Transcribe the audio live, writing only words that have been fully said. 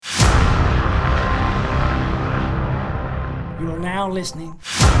You are now listening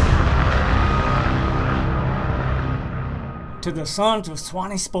to the Sons of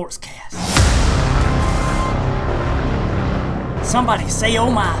Swanee Sportscast. Somebody say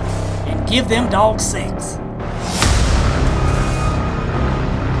oh my and give them dogs 6.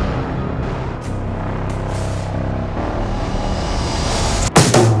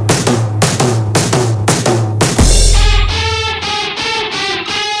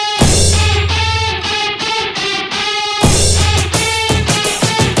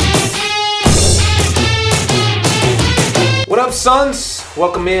 What up, Sons?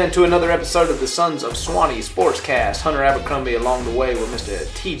 Welcome in to another episode of the Sons of Swanee Sportscast. Hunter Abercrombie along the way with Mr.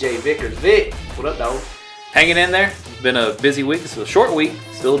 TJ Vickers. Vic, what up, dog? Hanging in there. It's been a busy week. It's a short week.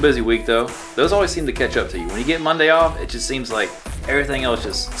 Still a busy week, though. Those always seem to catch up to you. When you get Monday off, it just seems like everything else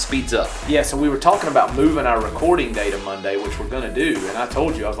just speeds up. Yeah, so we were talking about moving our recording day to Monday, which we're going to do. And I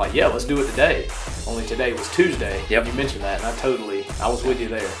told you, I was like, yeah, let's do it today. Only today was Tuesday. Yep. You mentioned that, and I was with you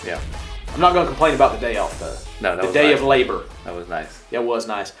there. Yeah. I'm not going to complain about the day off, though. No, that the was day nice. of labor. That was nice. That was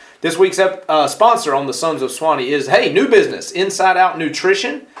nice. This week's sponsor on the Sons of Swanee is, hey, new business, Inside Out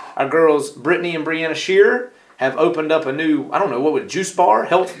Nutrition. Our girls, Brittany and Brianna Shearer, have opened up a new, juice bar,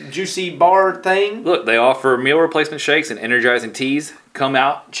 health juicy bar thing. Look, they offer meal replacement shakes and energizing teas. Come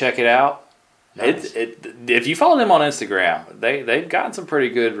out, check it out. Nice. If you follow them on Instagram, they've gotten some pretty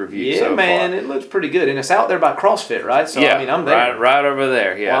good reviews. Yeah, so man, far. It looks pretty good, and it's out there by CrossFit, right? So yeah, I mean, I'm there, right over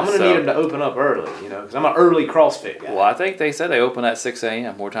there. Yeah, well, I'm gonna need them to open up early, because I'm an early CrossFit guy. Well, I think they said they open at 6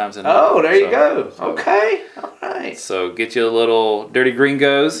 a.m. more times than Oh, there you go. So, okay, all right. So get you a little Dirty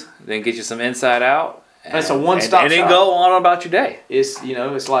Gringos, then get you some Inside Out. That's a one-stop and then shop. go on about your day. It's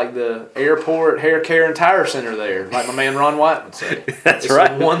like the airport hair care and tire center there, like my man Ron White would say. That's it's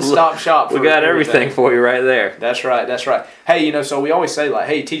right. A one-stop shop. We got everything for you right there. That's right. Hey, so we always say like,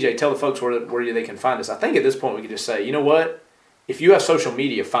 hey, TJ, tell the folks where they can find us. I think at this point we could just say, you know what? If you have social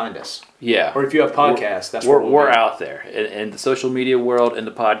media, find us. Yeah. Or if you have podcasts, that's where where we're out there in the social media world, in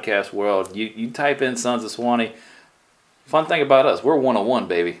the podcast world. You type in Sons of Swanee. Fun thing about us, we're 101,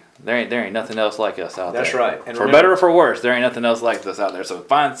 baby. There ain't nothing else like us out there. That's right. And for better or for worse, there ain't nothing else like us out there.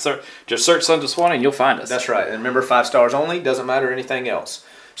 So just search Sons of Swanee and you'll find us. That's right. And remember, 5 stars only. Doesn't matter anything else.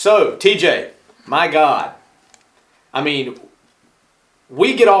 So, TJ, my God. I mean,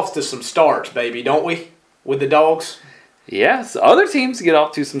 we get off to some starts, baby, don't we? With the dogs? Yes, other teams get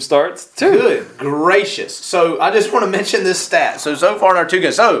off to some starts too. Good gracious. So I just want to mention this stat. So far in our 2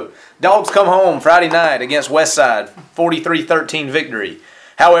 games. So Dogs come home Friday night against Westside, 43-13 victory.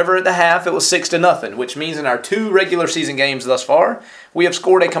 However, at the half it was 6-0, which means in our 2 regular season games thus far, we have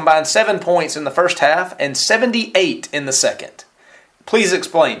scored a combined 7 points in the first half and 78 in the second. Please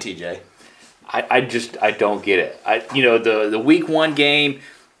explain, TJ. I don't get it. The week 1 game,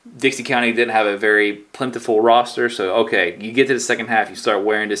 Dixie County didn't have a very plentiful roster, so okay, you get to the second half, you start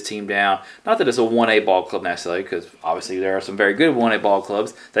wearing this team down. Not that it's a 1A ball club necessarily, because obviously there are some very good 1A ball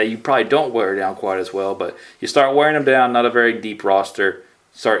clubs that you probably don't wear down quite as well, but you start wearing them down, not a very deep roster,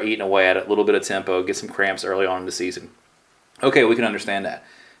 start eating away at it, a little bit of tempo, get some cramps early on in the season. Okay, we can understand that.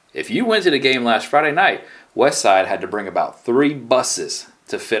 If you went to the game last Friday night, Westside had to bring about 3 buses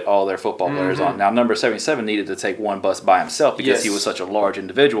to fit all their football players on. Now, number 77 needed to take 1 bus by himself because he was such a large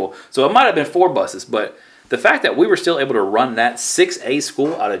individual. So it might have been 4 buses, but the fact that we were still able to run that 6A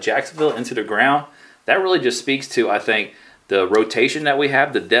school out of Jacksonville into the ground, that really just speaks to, I think, the rotation that we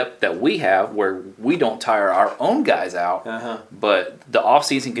have, the depth that we have, where we don't tire our own guys out, but the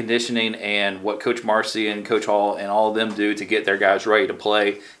off-season conditioning and what Coach Marcy and Coach Hall and all of them do to get their guys ready to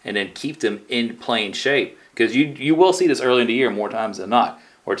play and then keep them in playing shape. Because you will see this early in the year more times than not,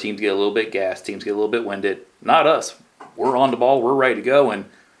 where teams get a little bit gassed, teams get a little bit winded. Not us. We're on the ball. We're ready to go. And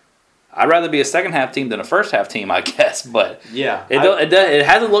I'd rather be a second-half team than a first-half team, I guess. But yeah, it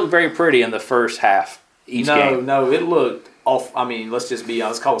hasn't looked very pretty in the first half each game. No, it looked off. I mean, let's just be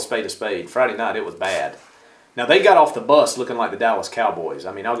honest. Let's call a spade a spade. Friday night, it was bad. Now, they got off the bus looking like the Dallas Cowboys.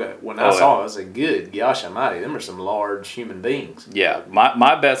 I mean, I saw it, I was like, good gosh almighty, them are some large human beings. Yeah,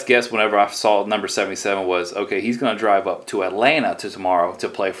 my best guess whenever I saw number 77 was, okay, he's going to drive up to Atlanta tomorrow to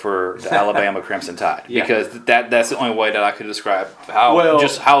play for the Alabama Crimson Tide. Yeah. Because that's the only way that I could describe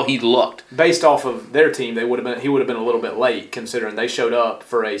how he looked. Based off of their team, he would have been a little bit late, considering they showed up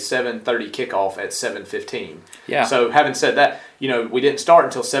for a 7:30 kickoff at 7:15. Yeah. So having said that, we didn't start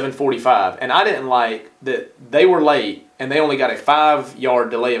until 7:45, and I didn't like that they were late and they only got a 5-yard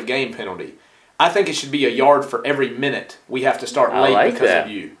delay of game penalty. I think it should be a yard for every minute we have to start late because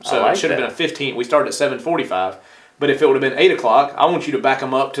of you. So it should have been a 15. We started at 7:45. But if it would have been 8 o'clock, I want you to back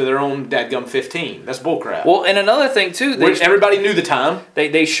them up to their own dadgum 15. That's bullcrap. Well, and another thing, too. Everybody knew the time.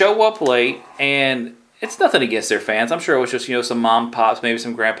 They show up late, and it's nothing against their fans. I'm sure it was just, some mom pops, maybe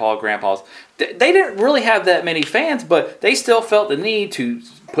some grandpas. They didn't really have that many fans, but they still felt the need to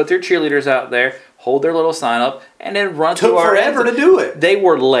put their cheerleaders out there, hold their little sign up, and then run through our forever to do it. They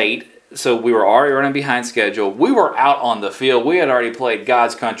were late, so we were already running behind schedule. We were out on the field. We had already played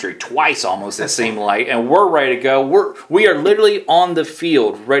God's Country twice almost, it seemed like, and we're ready to go. We are literally on the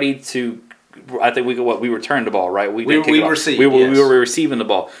field ready to... I think we returned the ball, right? We received. We were receiving the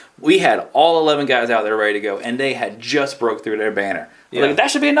ball. We had all 11 guys out there ready to go, and they had just broke through their banner. Yeah. Like,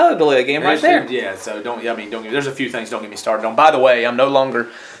 that should be another delay game right there. Yeah. So don't get me. There's a few things. Don't get me started on. By the way, I'm no longer.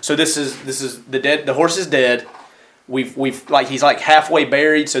 So this is the dead. The horse is dead. We've he's like halfway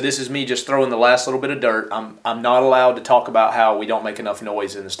buried. So this is me just throwing the last little bit of dirt. I'm not allowed to talk about how we don't make enough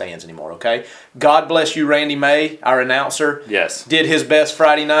noise in the stands anymore. Okay. God bless you, Randy May, our announcer. Yes. Did his best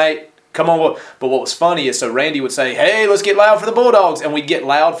Friday night. Come on, but what was funny is so Randy would say, "Hey, let's get loud for the Bulldogs," and we'd get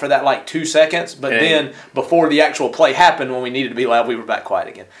loud for that like 2 seconds. But then before the actual play happened, when we needed to be loud, we were back quiet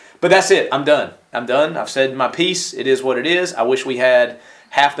again. But that's it. I'm done. I've said my piece. It is what it is. I wish we had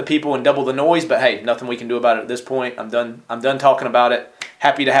half the people and double the noise, but hey, nothing we can do about it at this point. I'm done talking about it.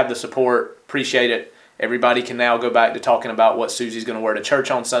 Happy to have the support. Appreciate it. Everybody can now go back to talking about what Susie's going to wear to church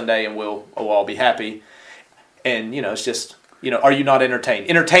on Sunday, and we'll all be happy. And it's just. Are you not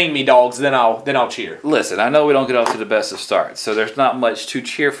entertained? Entertain me, dogs, then I'll cheer. Listen, I know we don't get off to the best of starts, so there's not much to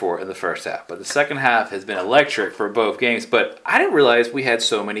cheer for in the first half. But the second half has been electric for both games. But I didn't realize we had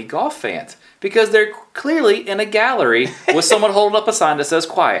so many golf fans because they're clearly in a gallery with someone holding up a sign that says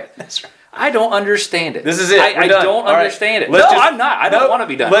quiet. That's right. I don't understand it. This is it. I don't understand it. I'm not. I don't want to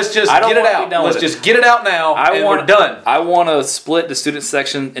be done. Let's just get it out. Let's just get it out now, and we're done. I want to split the student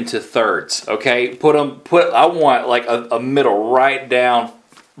section into thirds. Okay, I want like a middle right down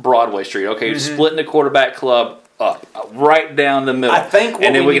Broadway Street. Okay, splitting the quarterback club up right down the middle. I think,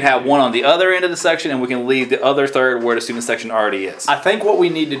 and then we can have one on the other end of the section, and we can leave the other third where the student section already is. I think what we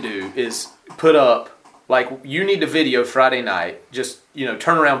need to do is put up. Like, you need to video Friday night, just,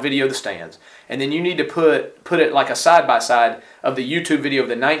 turn around, video the stands. And then you need to put it like a side-by-side of the YouTube video of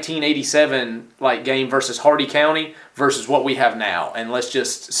the 1987 game versus Hardy County versus what we have now. And let's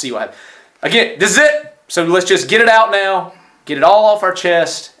just see what happens. Again, this is it. So let's just get it out now, get it all off our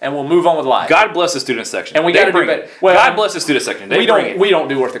chest, and we'll move on with life. God bless the student section. And we got to do it. Well, God bless the student section. We don't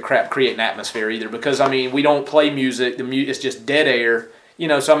do worth the crap creating atmosphere either because, we don't play music. It's just dead air.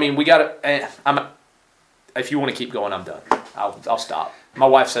 So, we got to... If you want to keep going, I'm done. I'll stop. My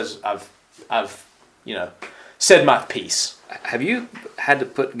wife says I've said my piece. Have you had to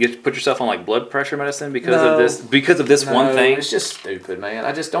put yourself on blood pressure medicine because of this? Because of this one thing? It's just stupid, man.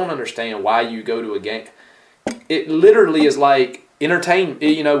 I just don't understand why you go to a game. It literally is like entertain.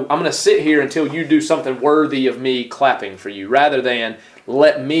 I'm going to sit here until you do something worthy of me clapping for you, rather than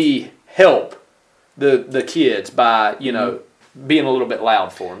let me help the kids by being a little bit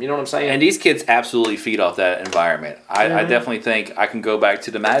loud for them. You know what I'm saying? And these kids absolutely feed off that environment. I definitely think I can go back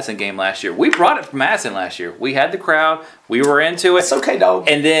to the Madison game last year. We brought it from Madison last year. We had the crowd. We were into it. It's okay, dog.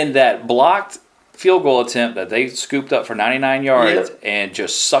 And then that blocked field goal attempt that they scooped up for 99 yards and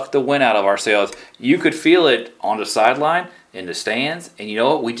just sucked the wind out of our sails. You could feel it on the sideline, in the stands, and you know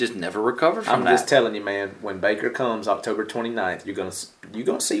what? We just never recovered from that. I'm just telling you, man, when Baker comes October 29th, you're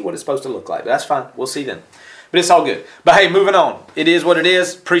gonna see what it's supposed to look like. But that's fine. We'll see then. But it's all good. But hey, moving on. It is what it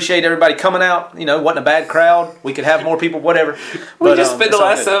is. Appreciate everybody coming out. Wasn't a bad crowd. We could have more people, whatever. We just spent the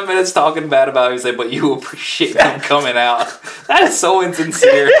last 7 minutes talking bad about it. But you appreciate them coming out. That is so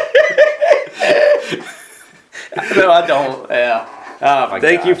insincere. No, I don't. Yeah. Oh, my God.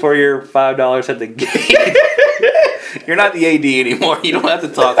 Thank you for your $5 at the gate. You're not the AD anymore. You don't have to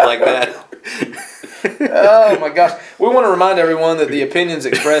talk like that. Oh my gosh. We want to remind everyone that the opinions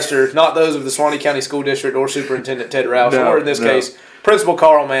expressed are not those of the Suwannee County School District or Superintendent Ted Rouse, or in this case, Principal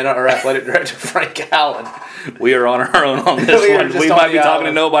Carl Mann or Athletic Director Frank Allen. We are on our own on this one. We might be talking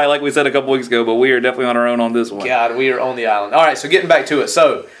to nobody like we said a couple weeks ago, but we are definitely on our own on this one. God, we are on the island. All right, so getting back to it.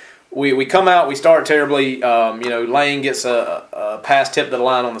 So we come out, we start terribly. Lane gets a pass tip to the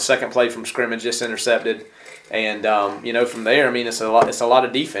line on the second play from scrimmage, just intercepted. And, from there, it's a lot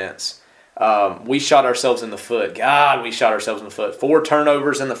of defense. We shot ourselves in the foot. God, we shot ourselves in the foot. 4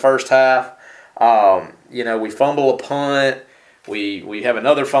 turnovers in the first half. We fumble a punt. We have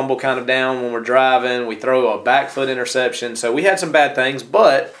another fumble kind of down when we're driving. We throw a back foot interception. So we had some bad things,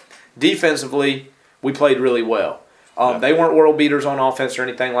 but defensively, we played really well. They weren't world beaters on offense or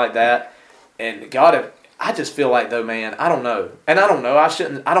anything like that. And God, I just feel like, though, man, I don't know. And I don't know.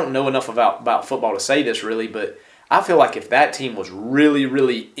 I don't know enough about football to say this really, but I feel like if that team was really,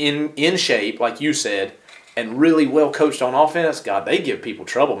 really in shape, like you said, and really well coached on offense, God, they give people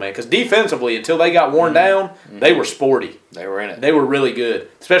trouble, man. Because defensively, until they got worn down, they were sporty. They were in it. They were really good,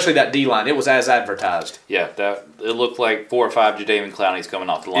 especially that D-line. It was as advertised. Yeah, it looked like 4 or 5 Jadeveon Clowneys coming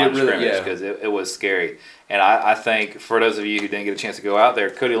off the line of scrimmage because it was scary. And I think for those of you who didn't get a chance to go out there,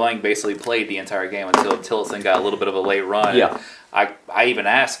 Cody Lang basically played the entire game until Tillotson got a little bit of a late run. Yeah. I even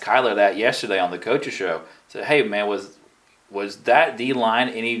asked Kyler that yesterday on the coaches show. I said, hey, man, was that D-line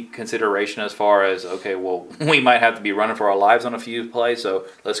any consideration as far as, okay, well, we might have to be running for our lives on a few plays, so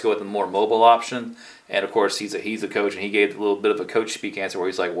let's go with the more mobile option? And, of course, he's a coach, and he gave a little bit of a coach speak answer where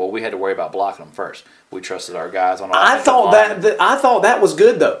he's like, well, we had to worry about blocking them first. We trusted our guys on offensive line. I thought that was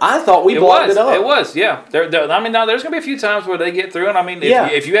good, though. I thought we blocked it up. It was, yeah. Now there's going to be a few times where they get through, and I mean,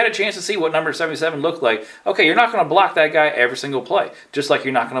 if you had a chance to see what number 77 looked like, okay, you're not going to block that guy every single play, just like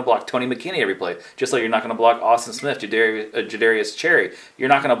you're not going to block Tony McKinney every play, just like you're not going to block Austin Smith, Jadarius Cherry. You're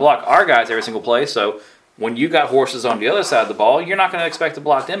not going to block our guys every single play, so when you got horses on the other side of the ball, you're not going to expect to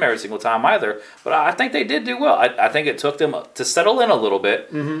block them every single time either. But I think they did do well. I think it took them to settle in a little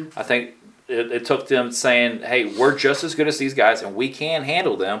bit. Mm-hmm. I think it took them saying, hey, we're just as good as these guys, and we can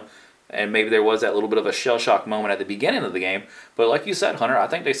handle them. And maybe there was that little bit of a shell shock moment at the beginning of the game. But like you said, Hunter, I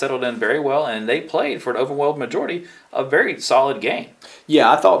think they settled in very well, and they played, for an overwhelming majority, a very solid game.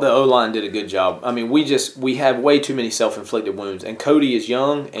 Yeah, I thought the O-line did a good job. I mean, we have way too many self-inflicted wounds. And Cody is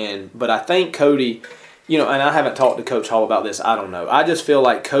young, but I think Cody, and I haven't talked to Coach Hall about this. I don't know. I just feel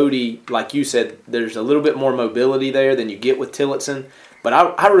like Cody, like you said, there's a little bit more mobility there than you get with Tillotson. But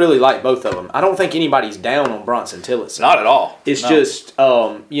I really like both of them. I don't think anybody's down on Bronson Tillotson. Not at all. It's just,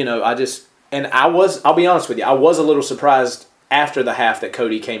 I'll be honest with you, I was a little surprised after the half that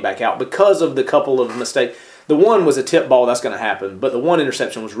Cody came back out because of the couple of mistakes. The one was a tip ball, that's going to happen, but the one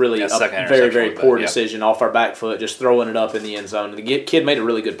interception was really a very, very poor decision off our back foot, just throwing it up in the end zone. The kid made a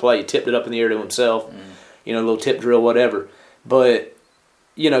really good play. He tipped it up in the air to himself, a little tip drill, whatever. But,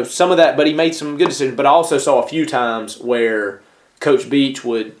 some of that, but he made some good decisions. But I also saw a few times where Coach Beach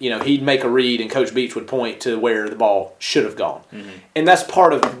would, he'd make a read and Coach Beach would point to where the ball should have gone. Mm-hmm. And that's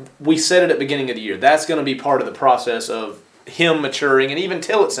part of, we said it at the beginning of the year, that's going to be part of the process of him maturing, and even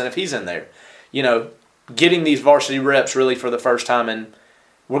Tillotson if he's in there, getting these varsity reps really for the first time, and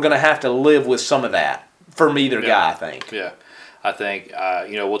we're going to have to live with some of that from either guy, I think. Yeah. I think,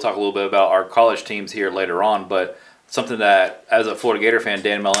 we'll talk a little bit about our college teams here later on, but something that, as a Florida Gator fan,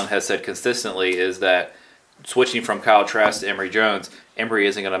 Dan Mullen has said consistently is that switching from Kyle Trask to Emory Jones, Emory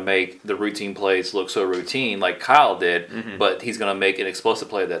isn't going to make the routine plays look so routine like Kyle did, but he's going to make an explosive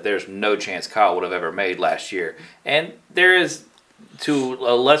play that there's no chance Kyle would have ever made last year. And there is, to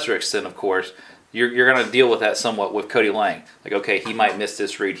a lesser extent, of course, you're going to deal with that somewhat with Cody Lang. Like, okay, he might miss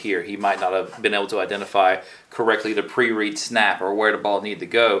this read here. He might not have been able to identify correctly the pre-read snap or where the ball needed to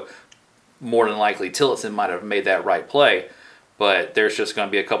go. More than likely, Tillotson might have made that right play. But there's just going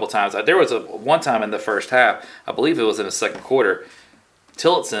to be a couple times. There was one time in the first half, I believe it was in the second quarter,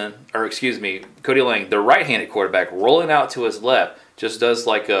 Cody Lang, the right-handed quarterback, rolling out to his left, just does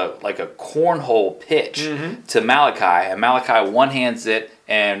like a cornhole pitch to Malachi, and Malachi one-hands it,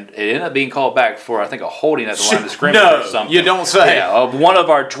 and it ended up being called back for, I think, a holding at the line of scrimmage or something. You don't say. Yeah, one of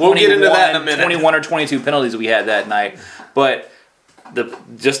our 21, we'll get into that in a minute. 21 or 22 penalties we had that night. But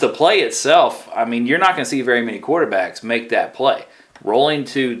the play itself, I mean, you're not going to see very many quarterbacks make that play. Rolling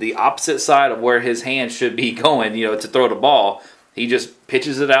to the opposite side of where his hand should be going, to throw the ball. He just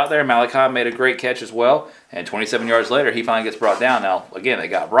pitches it out there. Malachi made a great catch as well. And 27 yards later, he finally gets brought down. Now, again, they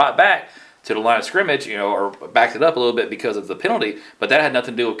got brought back to the line of scrimmage, or backed it up a little bit because of the penalty. But that had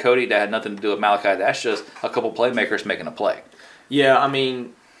nothing to do with Cody. That had nothing to do with Malachi. That's just a couple playmakers making a play. Yeah, I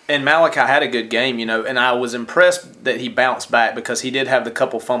mean, and Malachi had a good game, and I was impressed that he bounced back because he did have the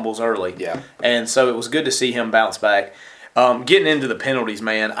couple fumbles early. Yeah. And so it was good to see him bounce back. Getting into the penalties,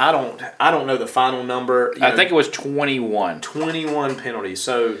 man, I don't know the final number. I think it was 21. 21 penalties.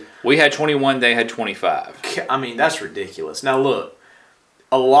 So we had 21, they had 25. I mean, that's ridiculous. Now look,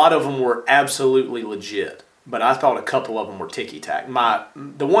 a lot of them were absolutely legit, but I thought a couple of them were ticky-tack.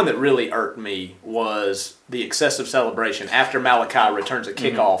 The one that really irked me was the excessive celebration after Malachi returns a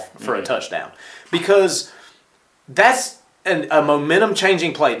kickoff for a touchdown, because that's a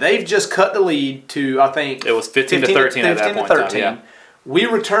momentum-changing play. They've just cut the lead to, I think, it was 15 to 13 at that point in time, yeah. We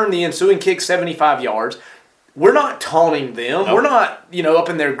return the ensuing kick 75 yards. We're not taunting them. Nope. We're not, up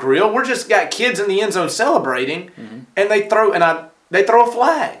in their grill. We're just got kids in the end zone celebrating, and they throw a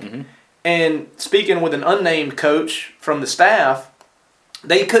flag. And speaking with an unnamed coach from the staff,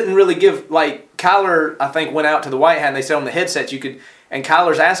 they couldn't really give, like, Kyler, I think, went out to the White Hat, and they said on the headset and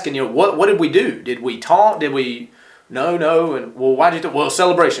Kyler's asking, what did we do? Did we taunt? Did we No, and well, why'd you do? Well,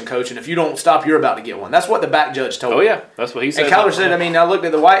 celebration, coach, and if you don't stop, you're about to get one. That's what the back judge told me. Oh yeah, that's what he said. And Kyler said, I mean, I looked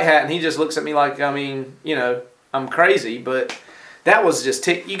at the white hat, and he just looks at me like, I mean, you know, I'm crazy, but that was just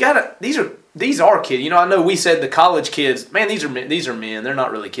you gotta. These are kids. You know, I know we said the college kids. Man, these are men. They're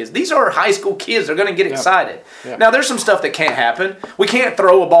not really kids. These are high school kids. They're gonna get excited. Yeah. Now, there's some stuff that can't happen. We can't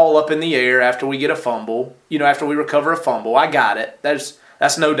throw a ball up in the air after we get a fumble. You know, after we recover a fumble. I got it.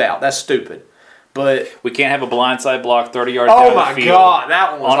 That's no doubt. That's stupid. But we can't have a blindside block 30 yards down the field. Oh, my God.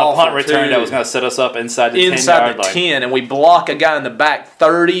 That one was on a punt return too. That was going to set us up inside the 10-yard line. Inside the 10, and we block a guy in the back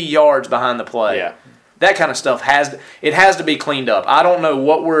 30 yards behind the play. Yeah. That kind of stuff has to be cleaned up. I don't know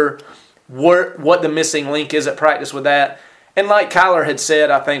what the missing link is at practice with that. And like Kyler had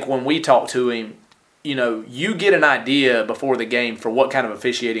said, I think when we talked to him, you know, you get an idea before the game for what kind of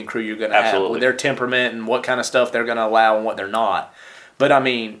officiating crew you're going to have with their temperament and what kind of stuff they're going to allow and what they're not. But, I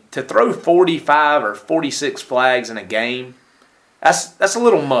mean, to throw 45 or 46 flags in a game, that's a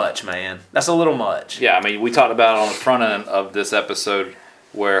little much, man. That's a little much. Yeah, I mean, we talked about it on the front end of this episode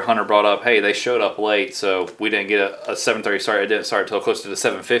where Hunter brought up, hey, they showed up late, so we didn't get a 7:30 start. It didn't start until close to the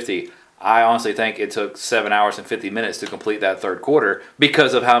 7:50. I honestly think it took 7 hours and 50 minutes to complete that third quarter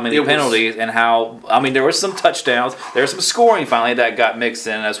because of how many penalties and how, I mean, there were some touchdowns. There was some scoring finally that got mixed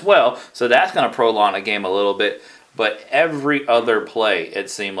in as well, so that's going to prolong the game a little bit. But every other play, it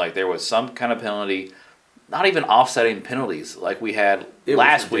seemed like there was some kind of penalty, not even offsetting penalties like we had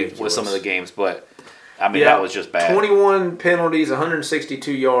last week with some of the games. But, I mean, that was just bad. 21 penalties,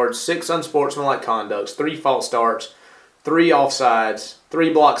 162 yards, 6 unsportsmanlike conducts, 3 false starts, 3 offsides,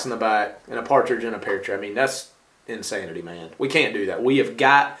 3 blocks in the back, and a partridge in a pear tree. I mean, that's insanity, man. We can't do that. We have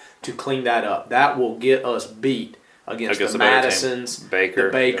got to clean that up. That will get us beat against the Madisons, the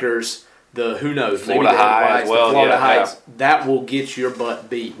Bakers, the who knows, Florida High, Florida Heights. That will get your butt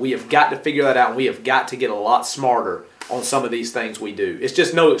beat. We have got to figure that out, and we have got to get a lot smarter on some of these things we do. It's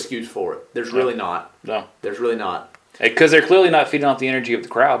just no excuse for it. There's really not. No. There's really not. Because they're clearly not feeding off the energy of the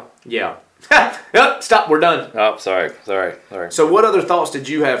crowd. Yeah. Yep, stop. We're done. Oh, sorry. So what other thoughts did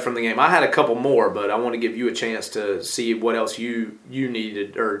you have from the game? I had a couple more, but I want to give you a chance to see what else you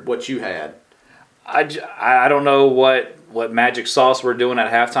needed or what you had. I don't know what magic sauce we're doing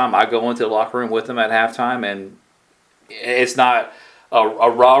at halftime. I go into the locker room with them at halftime, and it's not a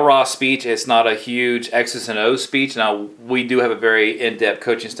rah-rah speech. It's not a huge X's and O's speech. Now, we do have a very in-depth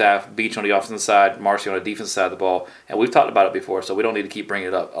coaching staff, Beach on the offensive side, Marcy on the defensive side of the ball, and we've talked about it before, so we don't need to keep bringing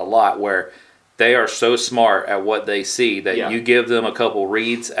it up a lot, where they are so smart at what they see that you give them a couple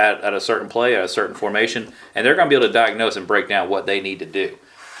reads at a certain play, at a certain formation, and they're going to be able to diagnose and break down what they need to do.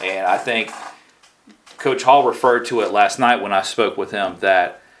 And I think Coach Hall referred to it last night when I spoke with him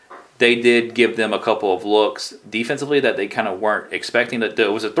that they did give them a couple of looks defensively that they kind of weren't expecting. It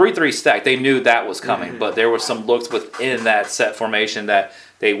was a 3-3 stack. They knew that was coming, but there were some looks within that set formation that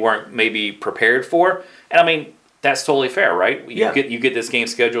they weren't maybe prepared for. And, I mean, that's totally fair, right? You get this game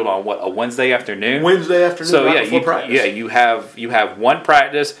scheduled on, a Wednesday afternoon? Wednesday afternoon, so, right before practice. Yeah, you have one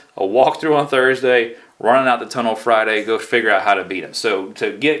practice, a walkthrough on Thursday, running out the tunnel Friday, go figure out how to beat them. So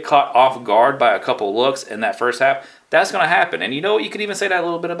to get caught off guard by a couple of looks in that first half, that's going to happen. And you know what? You could even say that a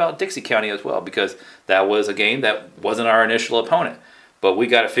little bit about Dixie County as well, because that was a game that wasn't our initial opponent. But we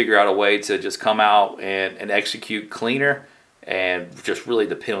got to figure out a way to just come out and execute cleaner. And just really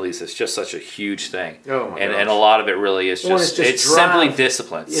the penalties is just such a huge thing. Oh my and a lot of it really is it's simply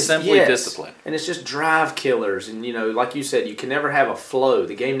discipline. Discipline. And it's just drive killers. And, you know, like you said, you can never have a flow.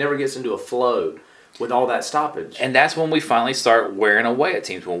 The game never gets into a flow with all that stoppage. And that's when we finally start wearing away at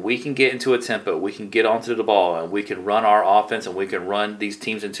teams. When we can get into a tempo, we can get onto the ball, and we can run our offense, and we can run these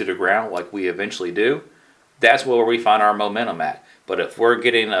teams into the ground like we eventually do. That's where we find our momentum at. But if we're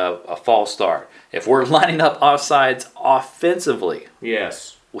getting a false start, if we're lining up offsides offensively,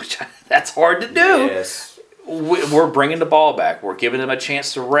 which that's hard to do, we're bringing the ball back. We're giving them a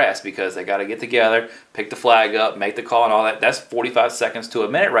chance to rest because they got to get together, pick the flag up, make the call and all that. That's 45 seconds to a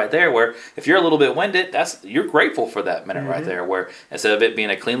minute right there where if you're a little bit winded, you're grateful for that minute right there where instead of it being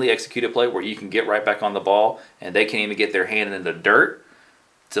a cleanly executed play where you can get right back on the ball and they can't even get their hand in the dirt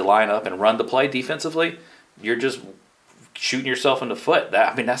to line up and run the play defensively, you're just shooting yourself in the foot.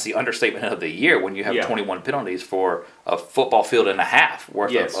 That's the understatement of the year when you have 21 penalties for a football field and a half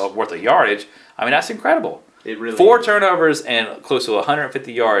worth of yardage. I mean, that's incredible. It really 4 turnovers and close to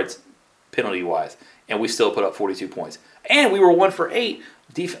 150 yards penalty-wise, and we still put up 42 points. And we were 1 for 8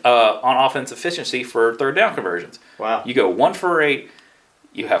 on offense efficiency for third down conversions. Wow. You go 1 for 8,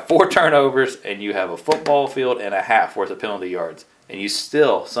 you have 4 turnovers, and you have a football field and a half worth of penalty yards, and you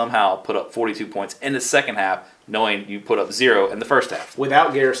still somehow put up 42 points in the second half, knowing you put up 0 in the first half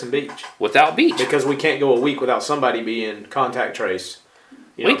Without Garrison Beach. without Beach. Because we can't go a week without somebody being contact trace.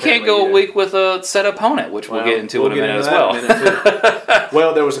 We can't go a week with a set opponent, which we'll get into in a minute as well.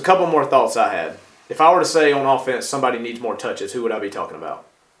 Well, there was a couple more thoughts I had. If I were to say on offense somebody needs more touches, who would I be talking about?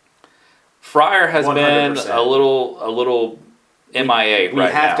 Fryer has 100%. been a little MIA right now.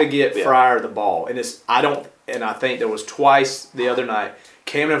 We have to get Fryer the ball, and I think there was twice the other night.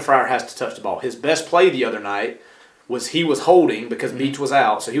 Camden Fryer has to touch the ball. His best play the other night was he was holding because Beach was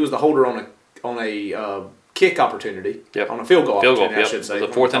out, so he was the holder on a kick opportunity, on a field goal opportunity, I should say. It was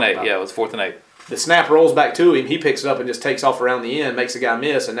a 4th and 8. Yeah, it was 4th and 8. The snap rolls back to him. He picks it up and just takes off around the end, makes the guy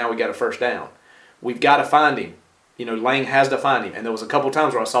miss, and now we got a first down. We've got to find him. Lang has to find him. And there was a couple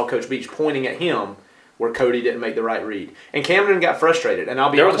times where I saw Coach Beach pointing at him where Cody didn't make the right read. And Camden got frustrated. And I'll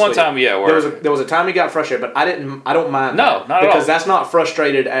be honest with you. There was one time, where there was a time he got frustrated, but I don't mind that. No, not at all. Because that's not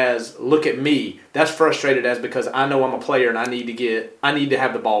frustrated as look at me. That's frustrated as because I know I'm a player and I need to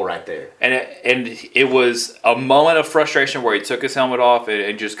have the ball right there. And it was a moment of frustration where he took his helmet off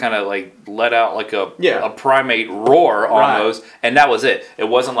and just kind of like let out like a primate roar almost, and that was it. It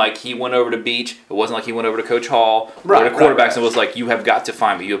wasn't like he went over to Beach. It wasn't like he went over to Coach Hall or the quarterbacks and was like, "You have got to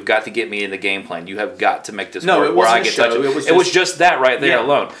find me. You have got to get me in the game plan. You have got to make this work where I get touches." It was just that right there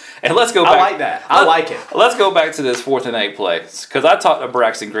alone. And let's go back. I like that. I like it. Let's go back to this 4th and 8 play because I talked to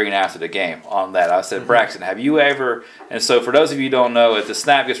Braxton Green after the game on that. I said, Braxton, have you ever? And so for those of you who don't know, if the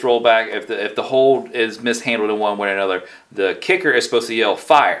snap gets rolled back, if the hold is mishandled in one way or another, the kicker is supposed to yell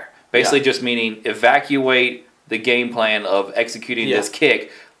fire. Basically, just meaning evacuate the game plan of executing this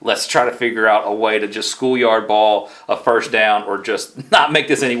kick. Let's try to figure out a way to just schoolyard ball a first down or just not make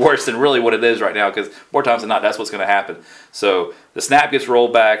this any worse than really what it is right now because more times than not, that's what's going to happen. So the snap gets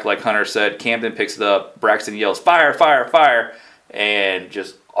rolled back, like Hunter said. Camden picks it up. Braxton yells, fire, fire, fire, and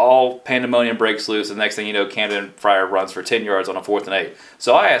just all pandemonium breaks loose. And the next thing you know, Camden Fryer runs for 10 yards on a 4th and 8.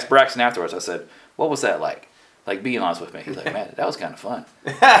 So I asked Braxton afterwards, I said, what was that like? Like, be honest with me. He's like, man, that was kind of fun.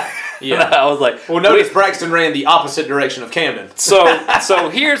 I was like... Well, notice Braxton ran the opposite direction of Camden. So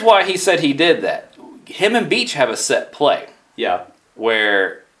here's why he said he did that. Him and Beach have a set play. Yeah.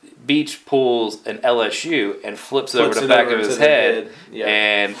 Where Beach pulls an LSU and flips it over the back of his head.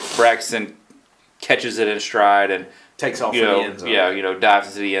 And Braxton catches it in stride and... Takes off from the end zone. Yeah, dives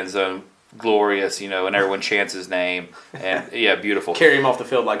into the end zone. Glorious, and everyone chants his name. And, beautiful. Carry him off the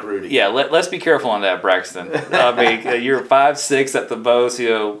field like Rudy. Yeah, let's be careful on that, Braxton. I mean, you're 5'6" at the most,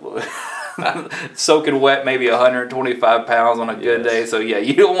 soaking wet, maybe 125 pounds on a good day. So,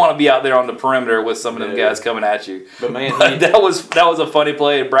 you don't want to be out there on the perimeter with some of them guys coming at you. But, man, that was a funny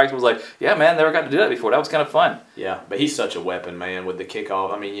play. And Braxton was like, yeah, man, never got to do that before. That was kind of fun. Yeah, but he's such a weapon, man, with the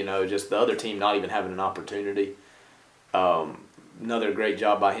kickoff. I mean, just the other team not even having an opportunity. Another great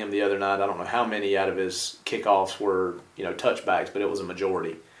job by him the other night. I don't know how many out of his kickoffs were, touchbacks, but it was a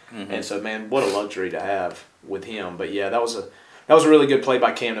majority. Mm-hmm. And so, man, what a luxury to have with him. But that was a really good play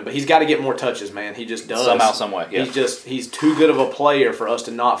by Camden. But he's got to get more touches, man. He just does somehow, some way. Yeah. He's too good of a player for us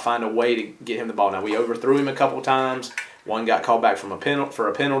to not find a way to get him the ball. Now we overthrew him a couple of times. One got called back for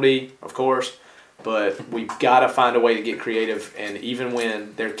a penalty, of course. But we've got to find a way to get creative, and even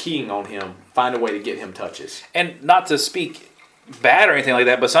when they're keying on him, find a way to get him touches. And not to speak bad or anything like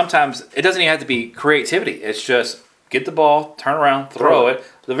that, but sometimes it doesn't even have to be creativity. It's just get the ball, turn around, throw it.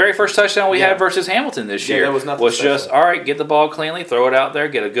 The very first touchdown we had versus Hamilton this year was just, all right, get the ball cleanly, throw it out there,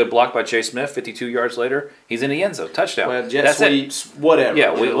 get a good block by Chase Smith, 52 yards later, he's in the end zone, touchdown. Well, jet sweeps, whatever.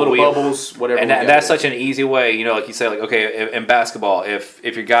 Yeah, little bubbles, whatever. And that's such an easy way, like you say, like, okay, in basketball, if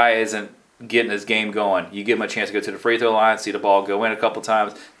your guy isn't getting his game going, you give him a chance to go to the free throw line, see the ball go in a couple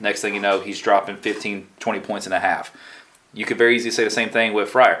times, next thing you know, he's dropping 15, 20 points in a half. You could very easily say the same thing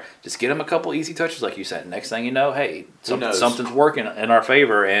with Fryer. Just get him a couple easy touches, like you said. Next thing you know, hey, something's working in our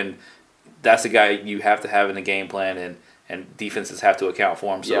favor, and that's the guy you have to have in the game plan, and defenses have to account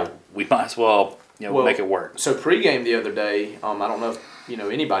for him. So we might as well, make it work. So pregame the other day, I don't know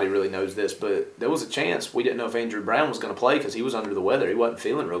if anybody really knows this, but there was a chance we didn't know if Andrew Brown was going to play because he was under the weather. He wasn't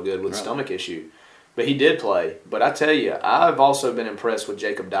feeling real good with a stomach issue. But he did play. But I tell you, I've also been impressed with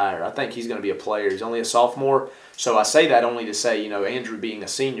Jacob Dyer. I think he's going to be a player. He's only a sophomore. So I say that only to say, Andrew being a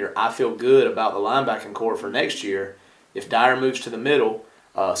senior, I feel good about the linebacking core for next year. If Dyer moves to the middle,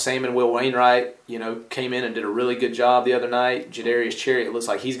 Sam and Will Wainwright, came in and did a really good job the other night. Jadarius Cherry, it looks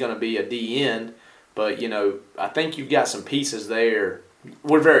like he's going to be a D end. But, I think you've got some pieces there.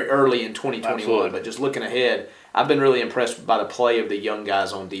 We're very early in 2021, Absolutely. But just looking ahead, I've been really impressed by the play of the young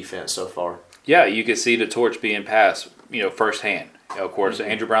guys on defense so far. Yeah, you could see the torch being passed, firsthand. Of course,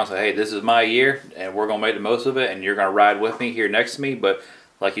 Andrew Brown said, hey, this is my year, and we're going to make the most of it, and you're going to ride with me here next to me. But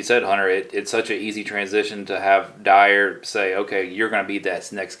like you said, Hunter, it's such an easy transition to have Dyer say, okay, you're going to be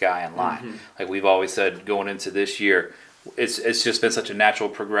that next guy in line. Mm-hmm. Like we've always said going into this year, it's just been such a natural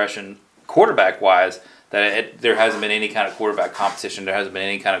progression quarterback-wise that there hasn't been any kind of quarterback competition. There hasn't been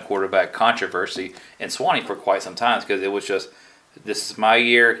any kind of quarterback controversy in Swanee for quite some time because it was just, this is my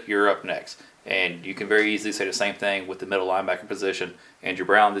year, you're up next. And you can very easily say the same thing with the middle linebacker position. Andrew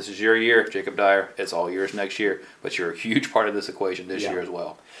Brown, this is your year. Jacob Dyer, it's all yours next year. But you're a huge part of this equation this year as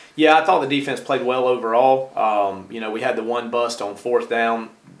well. Yeah, I thought the defense played well overall. We had the one bust on fourth down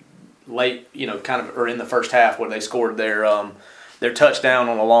late, or in the first half where they scored their touchdown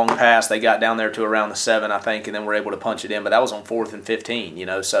on a long pass. They got down there to around the 7, I think, and then were able to punch it in. But that was on 4th and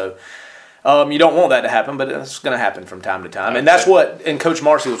 15, so you don't want that to happen, but it's going to happen from time to time. And that's and Coach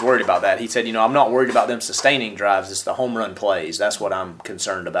Marcy was worried about that. He said, I'm not worried about them sustaining drives. It's the home run plays. That's what I'm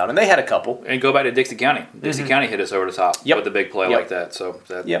concerned about. And they had a couple. And go back to Dixie County. Dixie County hit us over the top with a big play like that. So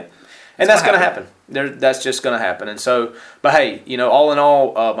and that's going to happen. That's just going to happen. And so, but hey, all in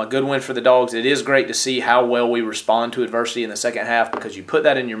all, a good win for the Dogs. It is great to see how well we respond to adversity in the second half because you put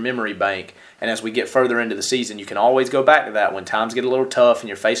that in your memory bank. And as we get further into the season, you can always go back to that when times get a little tough and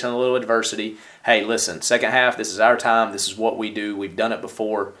you're facing a little adversity. Hey, listen, second half, this is our time. This is what we do. We've done it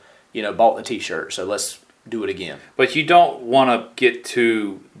before, bought the T-shirt. So let's do it again. But you don't want to get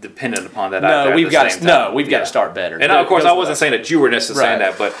too dependent upon that. No, we've got to start better. And of course, I wasn't saying that you were necessarily saying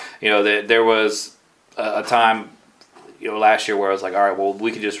that, but there was a time last year where I was like, all right, well,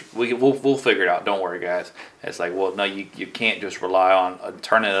 we'll figure it out. Don't worry, guys. And it's like, well, no, you can't just rely on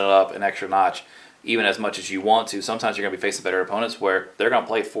turning it up an extra notch, even as much as you want to. Sometimes you're going to be facing better opponents where they're going to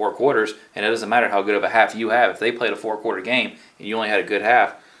play 4 quarters, and it doesn't matter how good of a half you have. If they played a 4-quarter game and you only had a good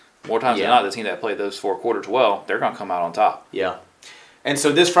half, more times than not, the team that played those 4 quarters well, they're going to come out on top. Yeah. And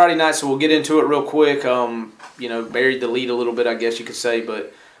so this Friday night, so we'll get into it real quick. Buried the lead a little bit, I guess you could say,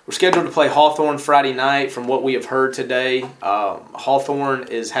 but we're scheduled to play Hawthorne Friday night. From what we have heard today, Hawthorne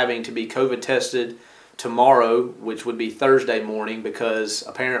is having to be COVID tested tomorrow, which would be Thursday morning, because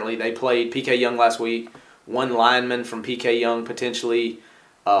apparently they played PK Young last week. One lineman from PK Young potentially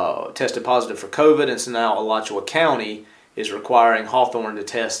tested positive for COVID, and so now Alachua County is requiring Hawthorne to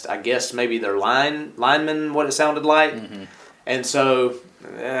test, I guess, maybe their lineman, what it sounded like. Mm-hmm. And so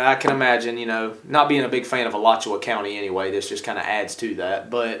I can imagine, not being a big fan of Alachua County anyway, this just kind of adds to that.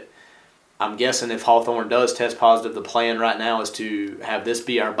 But I'm guessing if Hawthorne does test positive, the plan right now is to have this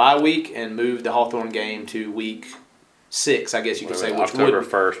be our bye week and move the Hawthorne game to week 6, I guess you could say. Which October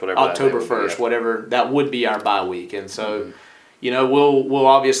 1st, whatever. October 1st, whatever. That would be our bye week. And so, we'll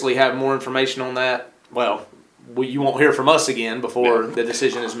obviously have more information on that. Well, you won't hear from us again before the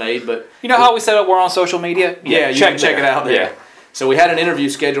decision is made. But how we set up? We're on social media. Yeah, check it out there. Yeah. So we had an interview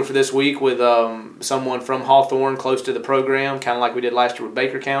scheduled for this week with someone from Hawthorne close to the program, kind of like we did last year with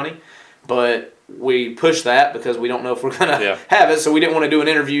Baker County. But we pushed that because we don't know if we're going to have it. So we didn't want to do an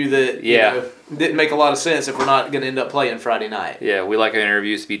interview that didn't make a lot of sense if we're not going to end up playing Friday night. Yeah, we like our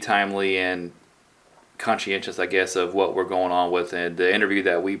interviews to be timely and conscientious, I guess, of what we're going on with. And the interview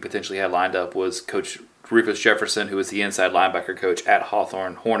that we potentially had lined up was Coach Rufus Jefferson, who is the inside linebacker coach at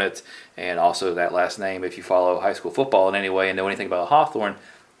Hawthorne Hornets, and also that last name, if you follow high school football in any way and know anything about Hawthorne,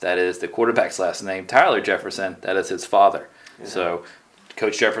 that is the quarterback's last name, Tyler Jefferson. That is his father. Yeah. So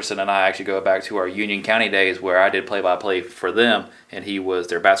Coach Jefferson and I actually go back to our Union County days where I did play-by-play for them, and he was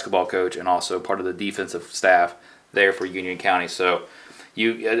their basketball coach and also part of the defensive staff there for Union County. So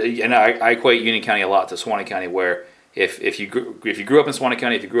I equate Union County a lot to Suwannee County, where if you grew up in Suwannee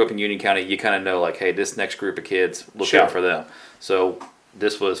County, if you grew up in Union County, you kind of know, like, hey, this next group of kids, look out for them. So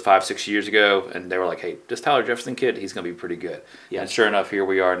this was 5-6 years ago, and they were like, hey, this Tyler Jefferson kid, he's going to be pretty good. Yeah. And sure enough, here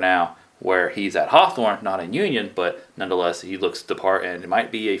we are now, where he's at Hawthorne, not in Union, but nonetheless, he looks the part, and it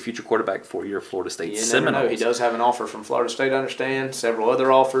might be a future quarterback for your Florida State Seminoles. Never know. He does have an offer from Florida State, I understand, several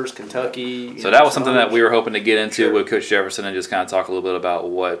other offers, Kentucky. So that was something that we were hoping to get into with Coach Jefferson and just kind of talk a little bit about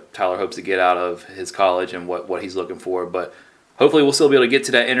what Tyler hopes to get out of his college and what he's looking for. But hopefully we'll still be able to get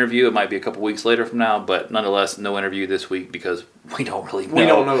to that interview. It might be a couple weeks later from now, but nonetheless, no interview this week because we don't really know. We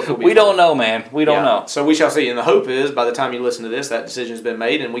don't know. We don't know, man. We don't know. So we shall see. And the hope is by the time you listen to this, that decision's been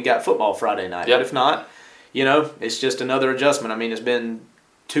made and we got football Friday night. Yep. But if not, it's just another adjustment. I mean, it's been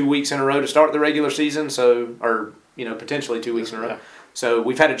 2 weeks in a row to start the regular season, or potentially 2 weeks in a row. Yeah. So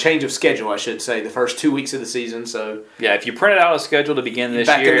we've had a change of schedule, I should say, the first 2 weeks of the season. So yeah, if you printed out a schedule to begin this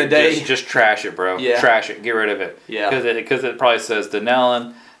back year, in the day, just trash it, bro. Yeah. Trash it. Get rid of it. Yeah. Because it probably says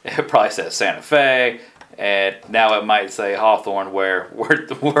Denellen, it probably says Santa Fe, and now it might say Hawthorne, where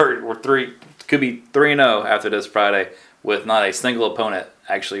we're 3 could be 3-0 after this Friday with not a single opponent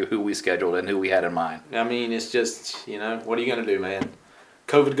actually who we scheduled and who we had in mind. I mean, it's just what are you going to do, man?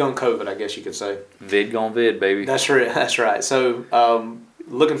 COVID gone COVID, I guess you could say. Vid gone vid, baby. That's right. That's right. So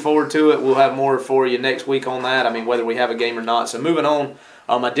looking forward to it. We'll have more for you next week on that. I mean, whether we have a game or not. So moving on,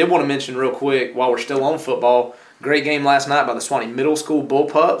 I did want to mention real quick while we're still on football. Great game last night by the Swanee Middle School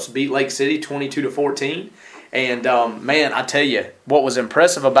Bullpups. Beat Lake City 22-14. And man, I tell you, what was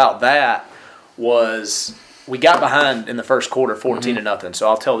impressive about that was we got behind in the first quarter 14-0. So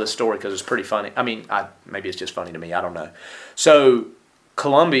I'll tell this story because it's pretty funny. I mean, maybe it's just funny to me. I don't know. So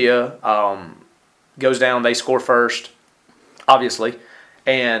Columbia goes down. They score first, obviously,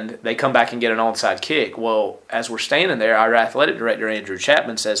 and they come back and get an onside kick. Well, as we're standing there, our athletic director, Andrew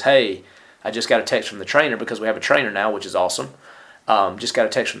Chapman, says, hey, I just got a text from the trainer because we have a trainer now, which is awesome. Just got a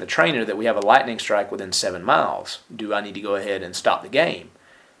text from the trainer that we have a lightning strike within 7 miles. Do I need to go ahead and stop the game?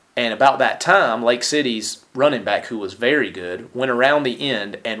 And about that time, Lake City's running back, who was very good, went around the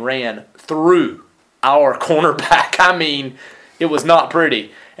end and ran through our cornerback. I mean, it was not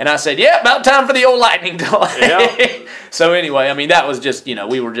pretty. And I said, yeah, about time for the old lightning delay. Yeah. So anyway, I mean, that was just,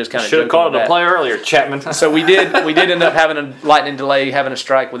 we were just kind of should have called it a play earlier, Chapman. So we did end up having a lightning delay, having a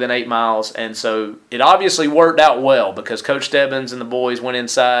strike within 8 miles. And so it obviously worked out well because Coach Stebbins and the boys went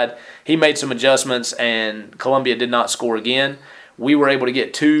inside. He made some adjustments, and Columbia did not score again. We were able to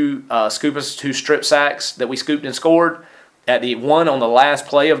get two strip sacks that we scooped and scored at the one on the last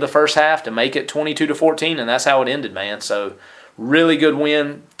play of the first half to make it 22-14, and that's how it ended, man. So really good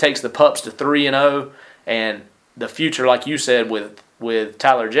win, takes the Pups to 3-0, and the future, like you said, with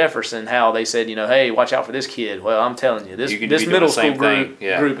Tyler Jefferson, how they said, hey, watch out for this kid. Well, I'm telling you, this middle school group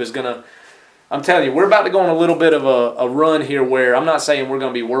is going to – I'm telling you, we're about to go on a little bit of a run here where I'm not saying we're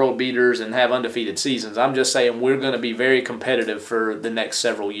going to be world beaters and have undefeated seasons. I'm just saying we're going to be very competitive for the next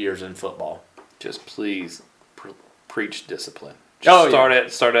several years in football. Just please preach discipline. Start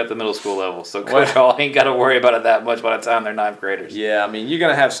at the middle school level. So Coach Hall ain't got to worry about it that much by the time they're ninth graders. Yeah, I mean, you're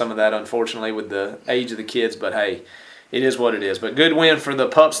going to have some of that, unfortunately, with the age of the kids. But, hey, it is what it is. But good win for the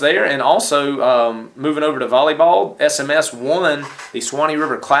Pups there. And also, moving over to volleyball, SMS won the Swanee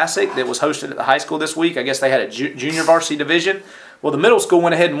River Classic that was hosted at the high school this week. I guess they had a junior varsity division. Well, the middle school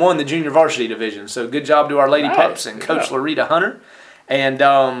went ahead and won the junior varsity division. So good job to our Lady Pups and Coach Larita Hunter.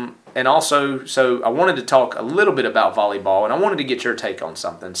 And also, so I wanted to talk a little bit about volleyball, and I wanted to get your take on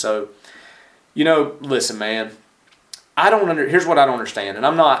something. So, listen, man, here's what I don't understand, and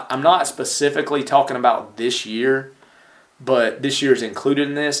I'm not specifically talking about this year, but this year's included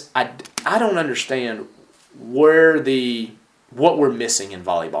in this. I don't understand what we're missing in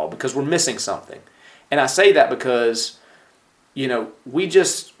volleyball, because we're missing something, and I say that because,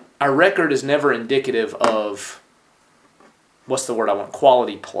 our record is never indicative of. What's the word I want?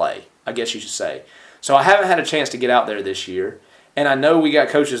 Quality play, I guess you should say. So I haven't had a chance to get out there this year. And I know we got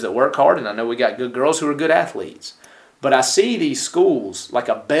coaches that work hard, and I know we got good girls who are good athletes. But I see these schools like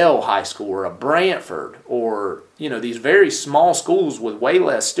a Bell High School or a Brantford or, these very small schools with way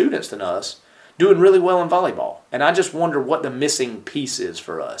less students than us doing really well in volleyball. And I just wonder what the missing piece is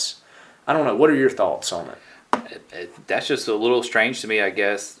for us. I don't know. What are your thoughts on it? That's just a little strange to me, I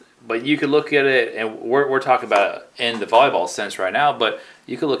guess. But you could look at it, and we're talking about it in the volleyball sense right now, but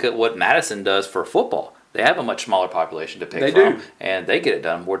you could look at what Madison does for football. They have a much smaller population to pick from, and they get it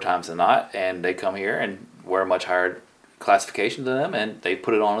done more times than not, and they come here and we're a much higher classification than them, and they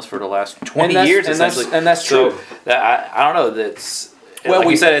put it on us for the last 20 years, essentially. And that's true. So I don't know. That's like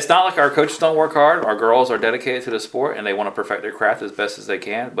you said, it's not like our coaches don't work hard. Our girls are dedicated to the sport, and they want to perfect their craft as best as they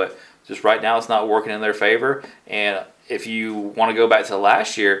can, but just right now it's not working in their favor. And if you want to go back to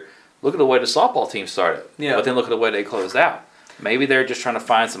last year, look at the way the softball team started. Yeah. But then look at the way they closed out. Maybe they're just trying to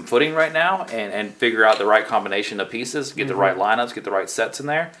find some footing right now and figure out the right combination of pieces, get the right lineups, get the right sets in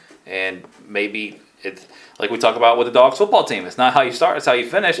there. And maybe it's like we talk about with the Dogs football team. It's not how you start, it's how you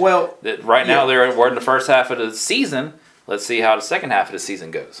finish. Well, right now we're in the first half of the season. Let's see how the second half of the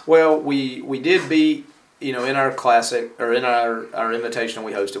season goes. Well, we did beat, in our classic, or in our invitational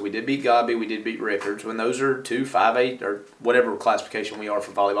we hosted, we did beat Godby, we did beat Rickards, when those are 2, 5A, or whatever classification we are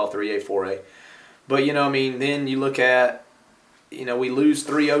for volleyball, 3A, 4A. But, then you look at, we lose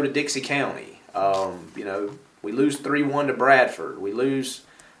 3-0 to Dixie County. We lose 3-1 to Bradford. We lose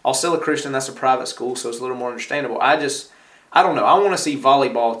Alcilla Christian, that's a private school, so it's a little more understandable. I don't know. I want to see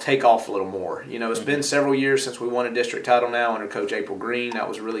volleyball take off a little more. It's been several years since we won a district title now under Coach April Green. That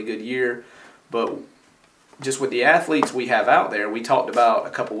was a really good year. But just with the athletes we have out there, we talked about a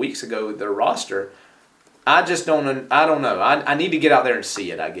couple weeks ago their roster. I don't know. I need to get out there and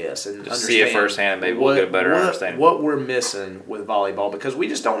see it, I guess, and just see it firsthand, and maybe we'll get a better understanding. What we're missing with volleyball, because we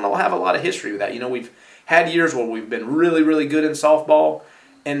just don't have a lot of history with that. We've had years where we've been really, really good in softball,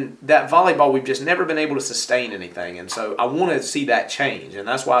 And that volleyball, we've just never been able to sustain anything. And so I want to see that change. And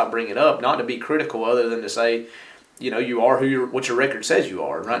that's why I bring it up, not to be critical other than to say, you are what your record says you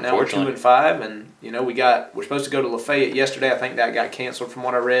are. Right now we're 2-5, and we're supposed to go to Lafayette yesterday. I think that got canceled from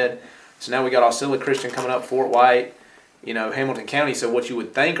what I read. So now we got Osceola Christian coming up, Fort White, Hamilton County. So what you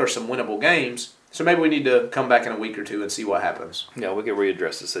would think are some winnable games. So maybe we need to come back in a week or two and see what happens. Yeah, we can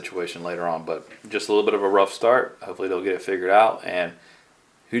readdress the situation later on, but just a little bit of a rough start. Hopefully they'll get it figured out. And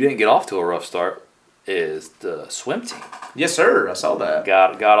who didn't get off to a rough start is the swim team. Yes, sir. I saw that.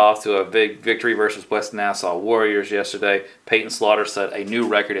 Got off to a big victory versus West Nassau Warriors yesterday. Peyton Slaughter set a new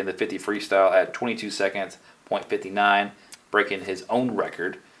record in the 50 freestyle at 22 seconds, .59, breaking his own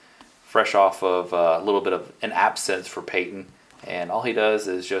record, fresh off of a little bit of an absence for Peyton. And all he does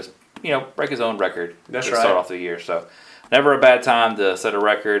is just break his own record to start off the year. So never a bad time to set a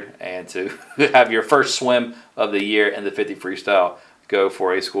record and to have your first swim of the year in the 50 freestyle go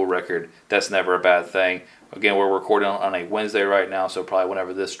for a school record. That's never a bad thing. Again, we're recording on a Wednesday right now, so probably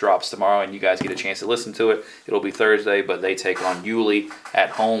whenever this drops tomorrow and you guys get a chance to listen to it, it'll be Thursday, but they take on Yulee at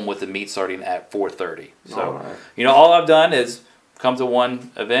home with the meet starting at 4:30. So, all I've done is come to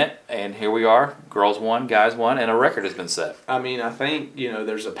one event, and here we are. Girls won, guys won, and a record has been set. I mean, I think,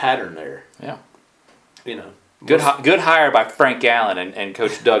 there's a pattern there. Yeah. Good hire by Frank Allen and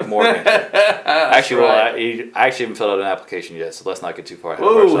Coach Doug Morgan. I haven't filled out an application yet, so let's not get too far ahead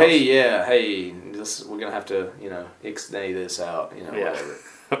of ourselves. We're going to have to, ixnay this out, whatever.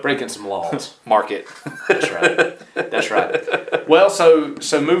 Breaking some laws. Mark it. That's right. Well, so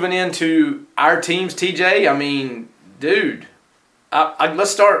moving into our teams, TJ, I mean, dude,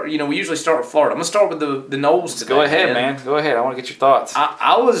 let's start. We usually start with Florida. I'm gonna start with the Noles today. Go ahead, man. Go ahead. I want to get your thoughts.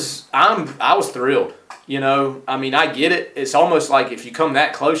 I was thrilled. I mean, I get it. It's almost like if you come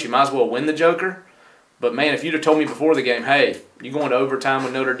that close, you might as well win the Joker. But man, if you'd have told me before the game, hey, you're going to overtime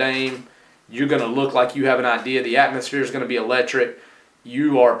with Notre Dame, you're going to look like you have an idea. The atmosphere is going to be electric.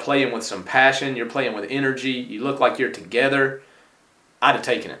 You are playing with some passion. You're playing with energy. You look like you're together. I'd have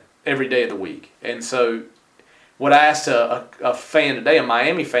taken it every day of the week. And so what I asked a fan today, a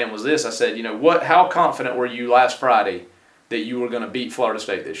Miami fan, was this. I said, how confident were you last Friday that you were going to beat Florida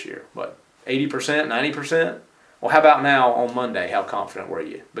State this year? What, 80%, 90%? Well, how about now on Monday? How confident were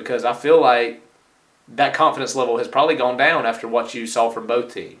you? Because I feel like that confidence level has probably gone down after what you saw from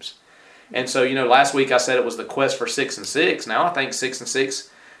both teams. And so, last week I said it was the quest for 6-6. Now I think 6-6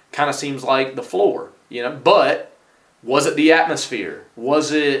 kind of seems like the floor, But was it the atmosphere?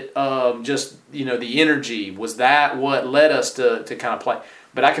 Was it just, the energy? Was that what led us to kind of play?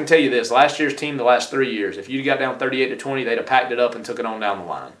 But I can tell you this, last year's team, the last 3 years, if you got down 38-20, they'd have packed it up and took it on down the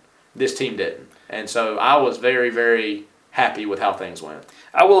line. This team didn't. And so I was very, very happy with how things went.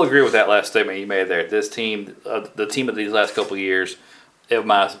 I will agree with that last statement you made there. This team, the team of these last couple of years, it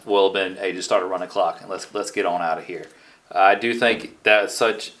might as well have been, hey, just start a running clock and let's get on out of here. I do think that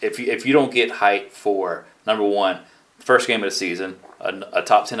if you don't get hype for, number one, first game of the season, a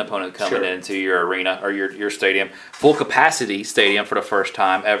top 10 opponent coming into your arena or your stadium, full capacity stadium for the first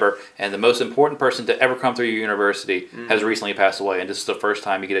time ever, and the most important person to ever come through your university has recently passed away, and this is the first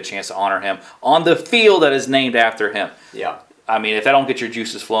time you get a chance to honor him on the field that is named after him. Yeah. I mean, if that don't get your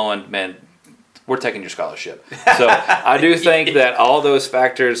juices flowing, man, we're taking your scholarship. So I do think that all those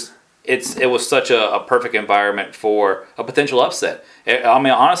factors, it was such a perfect environment for a potential upset. I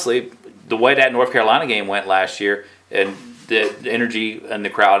mean, honestly, the way that North Carolina game went last year and the energy and the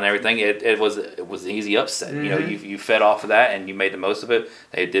crowd and everything, it was an easy upset. Mm-hmm. You fed off of that and you made the most of it.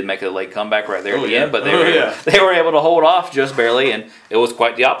 They did make a late comeback right there at the end, but they were able to hold off just barely, and it was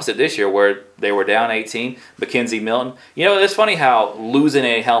quite the opposite this year where they were down 18. Mackenzie Milton. It's funny how losing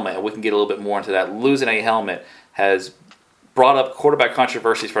a helmet, and we can get a little bit more into that, losing a helmet has brought up quarterback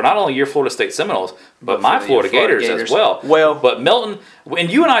controversies for not only your Florida State Seminoles, but my Florida Gators as well. But Milton, and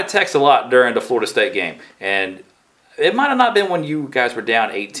you and I text a lot during the Florida State game, and it might have not been when you guys were down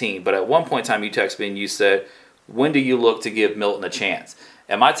 18, but at one point in time you texted me and you said, when do you look to give Milton a chance?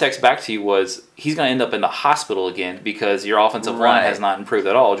 And my text back to you was, he's going to end up in the hospital again because your offensive line has not improved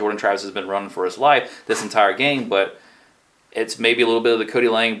at all. Jordan Travis has been running for his life this entire game, but it's maybe a little bit of the Cody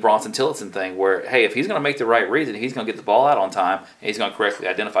Lang, Bronson Tillotson thing where, hey, if he's going to make the right read, he's going to get the ball out on time, and he's going to correctly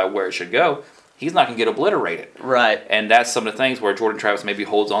identify where it should go, he's not going to get obliterated. Right. And that's some of the things where Jordan Travis maybe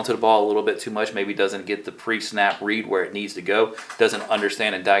holds onto the ball a little bit too much, maybe doesn't get the pre-snap read where it needs to go, doesn't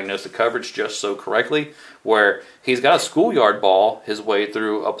understand and diagnose the coverage just so correctly, where he's got a schoolyard ball his way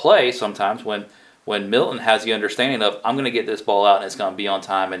through a play sometimes when Milton has the understanding of, I'm going to get this ball out and it's going to be on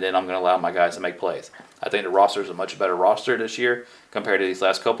time, and then I'm going to allow my guys to make plays. I think the roster is a much better roster this year compared to these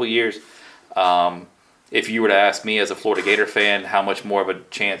last couple of years. if you were to ask me as a Florida Gator fan, how much more of a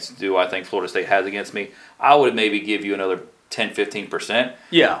chance do I think Florida State has against me, I would maybe give you another 10-15%.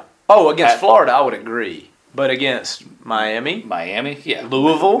 Yeah. Oh, against Florida, I would agree. But against Miami, yeah,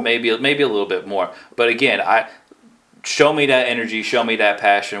 Louisville, maybe a little bit more. But again, show me that energy, show me that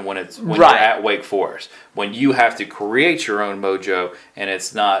passion when you're at Wake Forest, when you have to create your own mojo, and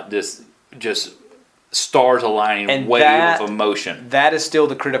it's not this just stars aligning and wave of emotion. That is still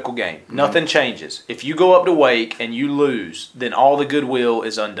the critical game. Mm-hmm. Nothing changes. If you go up to Wake and you lose, then all the goodwill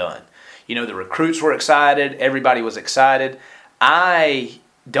is undone. You know, the recruits were excited. Everybody was excited. I'm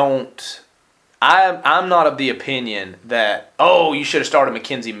not of the opinion that, you should have started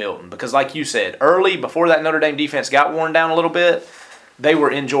Mackenzie Milton. Because like you said, early, before that Notre Dame defense got worn down a little bit, they were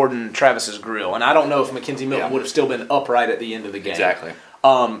in Jordan Travis's grill. And I don't know if Mackenzie Milton would have still been upright at the end of the game. Exactly.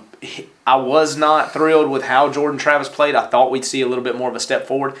 I was not thrilled with how Jordan Travis played. I thought we'd see a little bit more of a step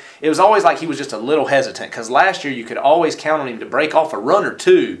forward. It was always like he was just a little hesitant. Because last year you could always count on him to break off a run or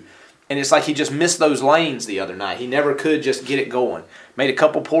two. And it's like he just missed those lanes the other night. He never could just get it going. Made a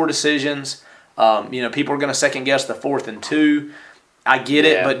couple poor decisions. People are going to second guess the 4th and 2. I get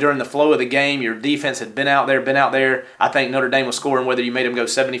it, but during the flow of the game, your defense had been out there. I think Notre Dame was scoring whether you made them go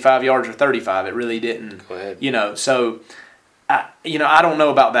 75 yards or 35. It really didn't. Go ahead. So I don't know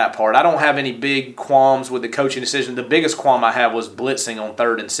about that part. I don't have any big qualms with the coaching decision. The biggest qualm I have was blitzing on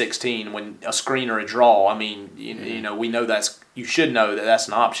 3rd and 16 when a screen or a draw. I mean, we know you should know that that's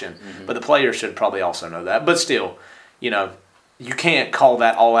an option, but the players should probably also know that. But still, you can't call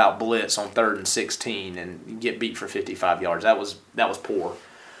that all-out blitz on 3rd and 16 and get beat for 55 yards. That was poor.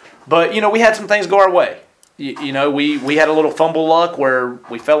 But, we had some things go our way. We had a little fumble luck where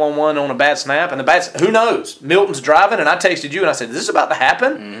we fell on one on a bad snap. And who knows? Milton's driving, and I texted you, and I said, is this about to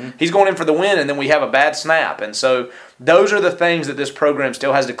happen? Mm-hmm. He's going in for the win, and then we have a bad snap. And so those are the things that this program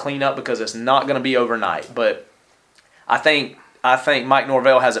still has to clean up because it's not going to be overnight. But I think Mike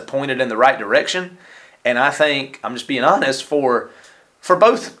Norvell has it pointed in the right direction. And I think, I'm just being honest, for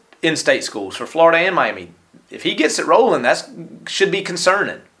both in-state schools, for Florida and Miami, if he gets it rolling, that should be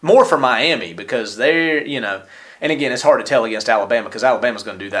concerning. More for Miami because they're, and again, it's hard to tell against Alabama because Alabama's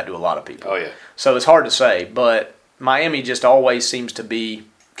going to do that to a lot of people. Oh, yeah. So it's hard to say, but Miami just always seems to be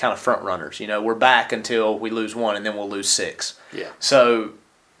kind of front runners. We're back until we lose one and then we'll lose 6. Yeah. So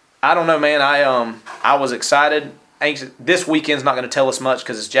I don't know, man. I was excited. This weekend's not going to tell us much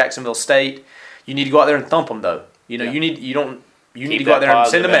because it's Jacksonville State. You need to go out there and thump them, though. You need to go out there and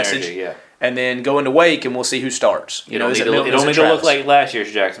send a message, and then go into Wake, and we'll see who starts. It don't need to look like last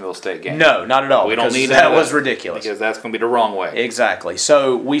year's Jacksonville State game. No, not at all. We don't need that. Was ridiculous because that's going to be the wrong way. Exactly.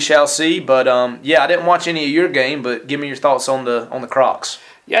 So we shall see. But I didn't watch any of your game, but give me your thoughts on the Crocs.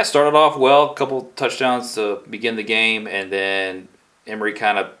 Yeah, started off well, a couple touchdowns to begin the game, and then Emory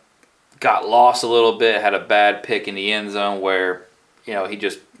kind of got lost a little bit. Had a bad pick in the end zone where he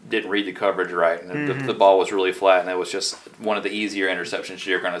just didn't read the coverage right, and the ball was really flat, and it was just one of the easier interceptions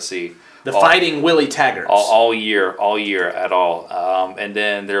you're going to see. The fighting Willie Taggart all year at all. And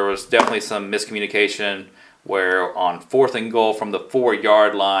then there was definitely some miscommunication where on 4th and goal from the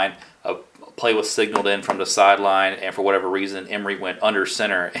 4-yard line, a play was signaled in from the sideline, and for whatever reason, Emory went under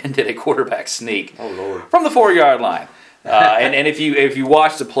center and did a quarterback sneak from the 4-yard line. And if you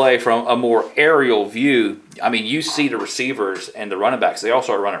watch the play from a more aerial view, I mean, you see the receivers and the running backs, they all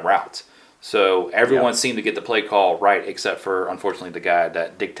start running routes. So everyone seemed to get the play call right, except for, unfortunately, the guy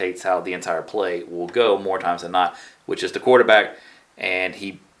that dictates how the entire play will go more times than not, which is the quarterback. And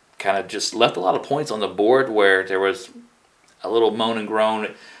he kind of just left a lot of points on the board where there was a little moan and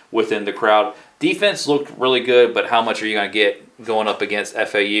groan within the crowd. Defense looked really good, but how much are you going to get going up against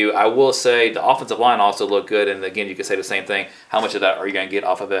FAU? I will say the offensive line also looked good, and again, you could say the same thing. How much of that are you going to get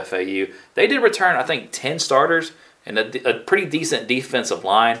off of FAU? They did return, I think, 10 starters and a pretty decent defensive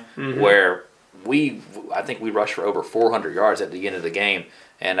line where I think we rushed for over 400 yards at the end of the game,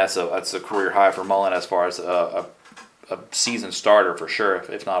 and that's a career high for Mullen as far as a season starter for sure,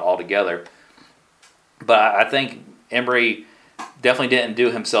 if not altogether. But I think Emory definitely didn't do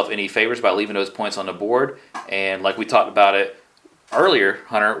himself any favors by leaving those points on the board. And like we talked about it earlier,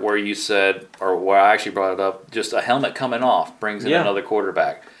 Hunter, where you said, or where I actually brought it up, just a helmet coming off brings in another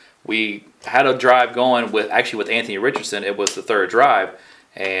quarterback. We had a drive going with Anthony Richardson. It was the 3rd drive,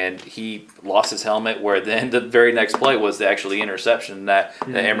 and he lost his helmet, where then the very next play was the actually interception that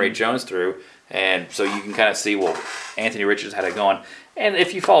Emory Jones threw. And so you can kind of see, Anthony Richardson had it going. And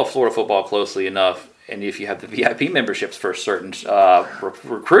if you follow Florida football closely enough, and if you have the VIP memberships for certain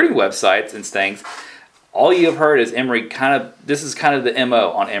recruiting websites and things, all you have heard is Emory this is kind of the MO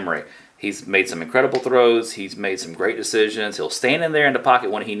on Emory. He's made some incredible throws. He's made some great decisions. He'll stand in there in the pocket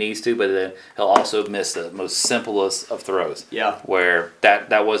when he needs to, but then he'll also miss the most simplest of throws. Yeah. Where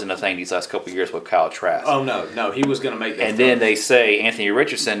that wasn't a thing these last couple of years with Kyle Trask. Oh, no. He was going to make that. And then they say Anthony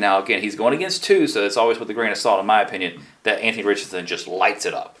Richardson, now again, he's going against two, so it's always with a grain of salt in my opinion, that Anthony Richardson just lights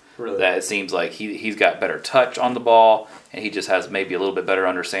it up. Really? That it seems like he's got better touch on the ball, and he just has maybe a little bit better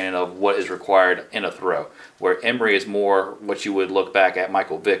understanding of what is required in a throw. Where Emory is more what you would look back at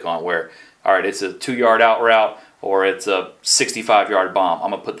Michael Vick on, where, all right, it's a 2-yard out route or it's a 65-yard bomb. I'm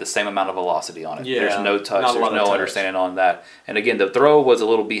going to put the same amount of velocity on it. Yeah, there's no touch. not a There's lot of no touch. understanding on that. And again, the throw was a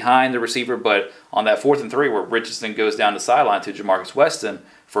little behind the receiver, but on that 4th and 3 where Richardson goes down the sideline to Jamarcus Weston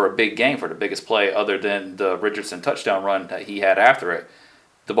for a big game, for the biggest play other than the Richardson touchdown run that he had after it,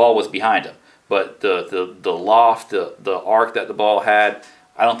 the ball was behind him. But the loft, the arc that the ball had,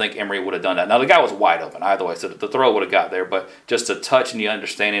 I don't think Emory would have done that. Now, the guy was wide open either way, so the throw would have got there. But just the touch and the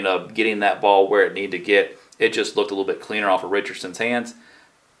understanding of getting that ball where it needed to get, it just looked a little bit cleaner off of Richardson's hands.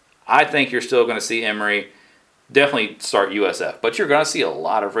 I think you're still going to see Emory definitely start USF, but you're going to see a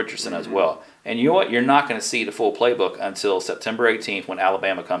lot of Richardson as well. And you know what? You're not going to see the full playbook until September 18th when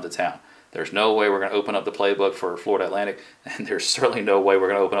Alabama comes to town. There's no way we're going to open up the playbook for Florida Atlantic, and there's certainly no way we're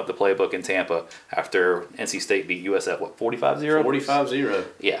going to open up the playbook in Tampa after NC State beat USF, 45-0? 45-0.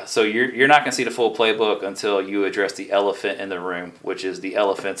 Yeah, so you're not going to see the full playbook until you address the elephant in the room, which is the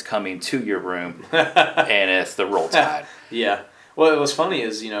elephants coming to your room, and it's the Roll Tide. Yeah. Well, what's funny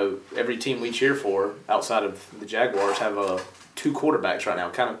is, every team we cheer for outside of the Jaguars have 2 quarterbacks right now.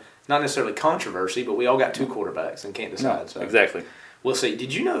 Kind of not necessarily controversy, but we all got 2 quarterbacks and can't decide. So Exactly. we'll see.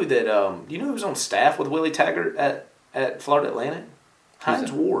 Did you know that? You know who's on staff with Willie Taggart at Florida Atlantic?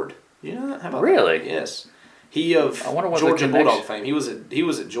 Hines Ward. You know that? How about Really? that? Yes. He of I wonder what the Georgia Bulldog connection- fame. He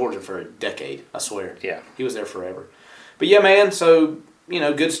was at Georgia for a decade. I swear. Yeah. He was there forever. But yeah, man. So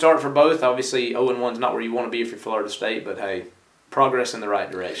good start for both. Obviously, 0-1's not where you want to be if you're Florida State, but hey, progress in the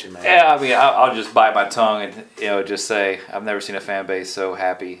right direction, man. Yeah, I mean, I'll just bite my tongue and just say I've never seen a fan base so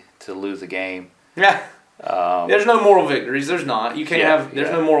happy to lose a game. Yeah. There's no moral victories. There's not. You can't Yeah, have. There's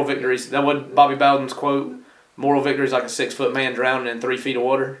yeah. no moral victories. That was Bobby Bowden's quote. Moral victories like a 6-foot man drowning in 3 feet of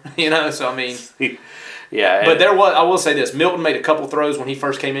water. So I mean. Yeah. But there was. I will say this. Milton made a couple throws when he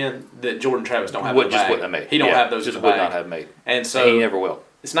first came in that Jordan Travis don't have. In the just bag. wouldn't have made. He don't Yeah, have those. Just in the would bag. not have made. And so And he never will.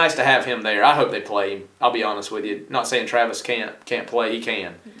 it's nice to have him there. I hope they play him. I'll be honest with you. Not saying Travis can't play. He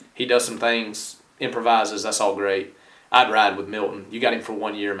can. He does some things, improvises. That's all great. I'd ride with Milton. You got him for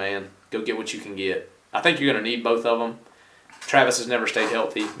 1 year, man. Go get what you can get. I think you're going to need both of them. Travis has never stayed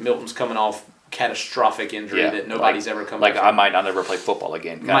healthy. Milton's coming off catastrophic injury that nobody's ever come back Like, from. I might not ever play football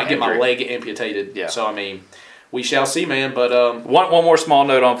again. Might get my leg amputated. Yeah. So, I mean, we shall see, man. But One more small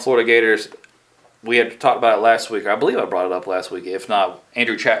note on Florida Gators. We had talked about it last week. I believe I brought it up last week. If not,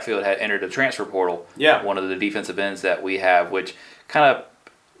 Andrew Chatfield had entered the transfer portal. Yeah. One of the defensive ends that we have, which kind of,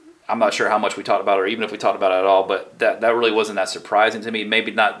 I'm not sure how much we talked about it or even if we talked about it at all, but that really wasn't that surprising to me.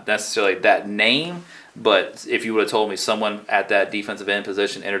 Maybe not necessarily that name, but if you would have told me someone at that defensive end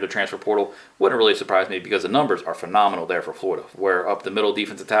position entered the transfer portal, wouldn't really surprise me because the numbers are phenomenal there for Florida. Where up the middle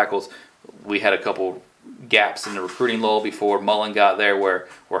defensive tackles, we had a couple gaps in the recruiting lull before Mullen got there where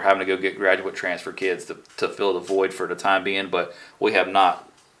we're having to go get graduate transfer kids to fill the void for the time being, but we have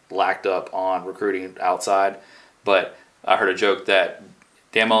not lacked up on recruiting outside. But I heard a joke that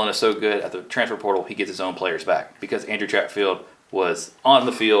Dan Mullen is so good at the transfer portal, he gets his own players back because Andrew Chatfield was on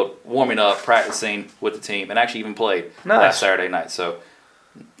the field, warming up, practicing with the team, and actually even played last Saturday night. So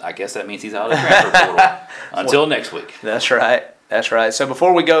I guess that means he's out of the transfer portal until next week. That's right. That's right. So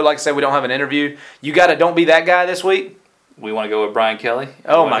before we go, like I said, we don't have an interview. You got a Don't Be That Guy this week? We want to go with Brian Kelly.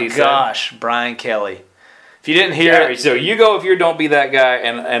 Oh, What my he said. gosh. Brian Kelly. If you didn't hear Yeah, it. so you go if you don't be that guy,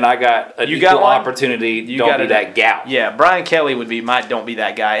 and I got an You equal got one? opportunity. You Don't got be it. that gal. Yeah, Brian Kelly would be my Don't Be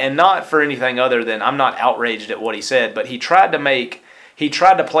That Guy. And not for anything other than I'm not outraged at what he said, but he tried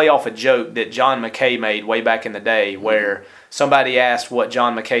to play off a joke that John McKay made way back in the day where somebody asked what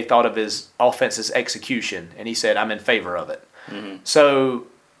John McKay thought of his offense's execution, and he said, I'm in favor of it. Mm-hmm. So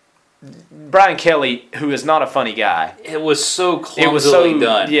Brian Kelly, who is not a funny guy, It was so clumsily it was so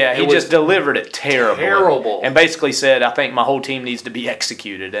done. Yeah, he It was just delivered it terribly. terrible. And basically said, I think my whole team needs to be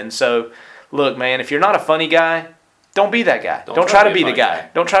executed. And so, look, man, if you're not a funny guy, don't be that guy. Don't try to be the funny guy.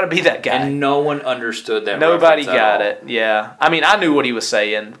 Don't try to be that guy. And no one understood that. Nobody reference at got all. it. Yeah. I mean, I knew what he was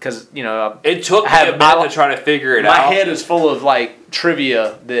saying because, It took me have- a minute to try to figure it my out. head is full of like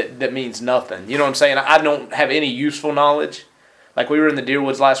trivia that means nothing. You know what I'm saying? I don't have any useful knowledge. Like we were in the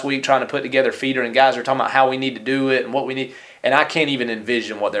Deerwoods last week trying to put together feeder, and guys are talking about how we need to do it and what we need, and I can't even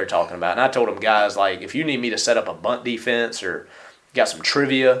envision what they're talking about. And I told them, guys, like if you need me to set up a bunt defense or got some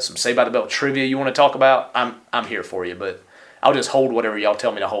trivia, some Say by the Bell trivia you want to talk about, I'm here for you. But I'll just hold whatever y'all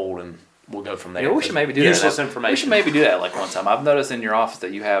tell me to hold, and we'll go from there. Yeah, we should maybe do useless that. information. We should maybe do that like one time. I've noticed in your office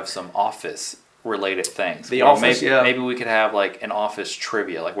that you have some office related things. The Or office, maybe we could have like an office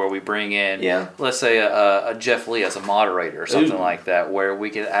trivia, like where we bring in, Yeah. let's say a Jeff Lee as a moderator or something like that, where we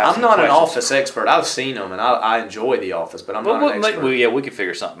could ask. I'm not an questions. office expert. I've seen them, and I enjoy The Office, but I'm not an expert. We could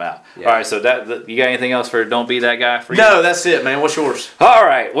figure something out. Yeah. All right, so you got anything else for Don't Be That Guy for you? No, that's it, man. What's yours? All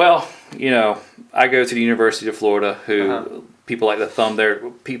right. Well, I go to the University of Florida. People like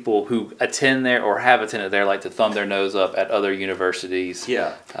to people who attend there or have attended there like to thumb their nose up at other universities.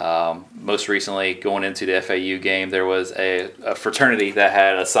 Yeah. Most recently, going into the FAU game, there was a fraternity that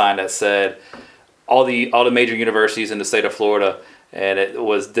had a sign that said all the major universities in the state of Florida, and it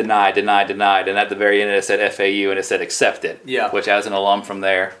was denied, denied, denied. And at the very end, it said FAU, and it said accepted. Yeah. Which, as an alum from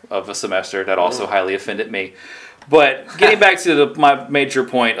there of a semester, that also highly offended me. But getting back to my major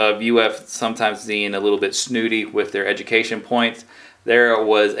point of UF sometimes being a little bit snooty with their education points, there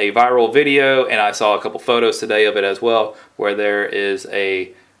was a viral video, and I saw a couple photos today of it as well, where there is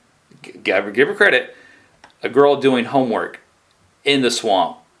give her credit, a girl doing homework in the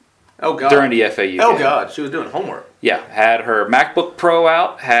swamp Oh God. during the FAU Oh game. God, she was doing homework. Yeah, had her MacBook Pro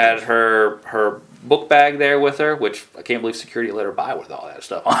out, had her book bag there with her, which I can't believe security let her buy with all that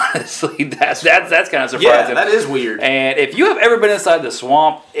stuff. Honestly, that's kind of surprising. Yeah, that is weird. And if you have ever been inside the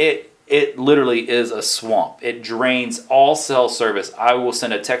swamp, it literally is a swamp. It drains all cell service. I will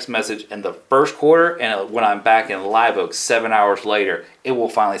send a text message in the first quarter, and when I'm back in Live Oak 7 hours later, it will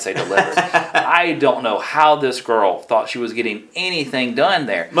finally say delivered. I don't know how this girl thought she was getting anything done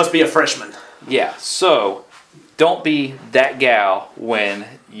there. Must be a freshman. Yeah, so don't be that gal when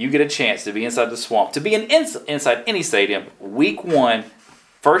you get a chance to be inside the swamp, to be inside any stadium, week one,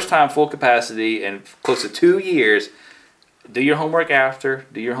 first time full capacity in close to 2 years. Do your homework after,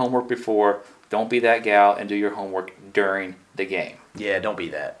 do your homework before. Don't be that gal and do your homework during the game. Yeah, don't be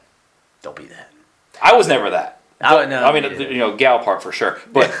that. Don't be that. I was never that. No, I mean, gal part for sure.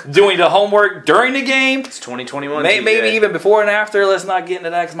 But doing the homework during the game, It's 2021. maybe even before and after. Let's not get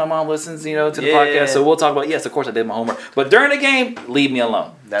into that because my mom listens, to the podcast. So we'll talk about, yes, of course I did my homework. But during the game, leave me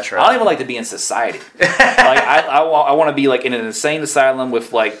alone. That's right. I don't even like to be in society. I want to be like in an insane asylum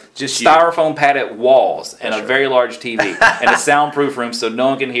with like Just styrofoam padded walls and That's a very large TV and a soundproof room so no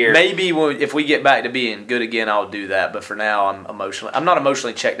one can hear. Maybe if we get back to being good again, I'll do that. But for now, I'm not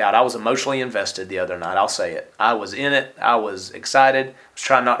emotionally checked out. I was emotionally invested the other night. I'll say it. I was in it. I was excited. I was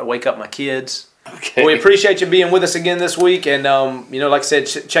trying not to wake up my kids. Okay. Well, we appreciate you being with us again this week. And, like I said,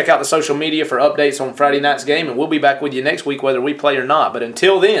 check out the social media for updates on Friday night's game. And we'll be back with you next week, whether we play or not. But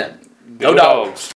until then, go Dogs.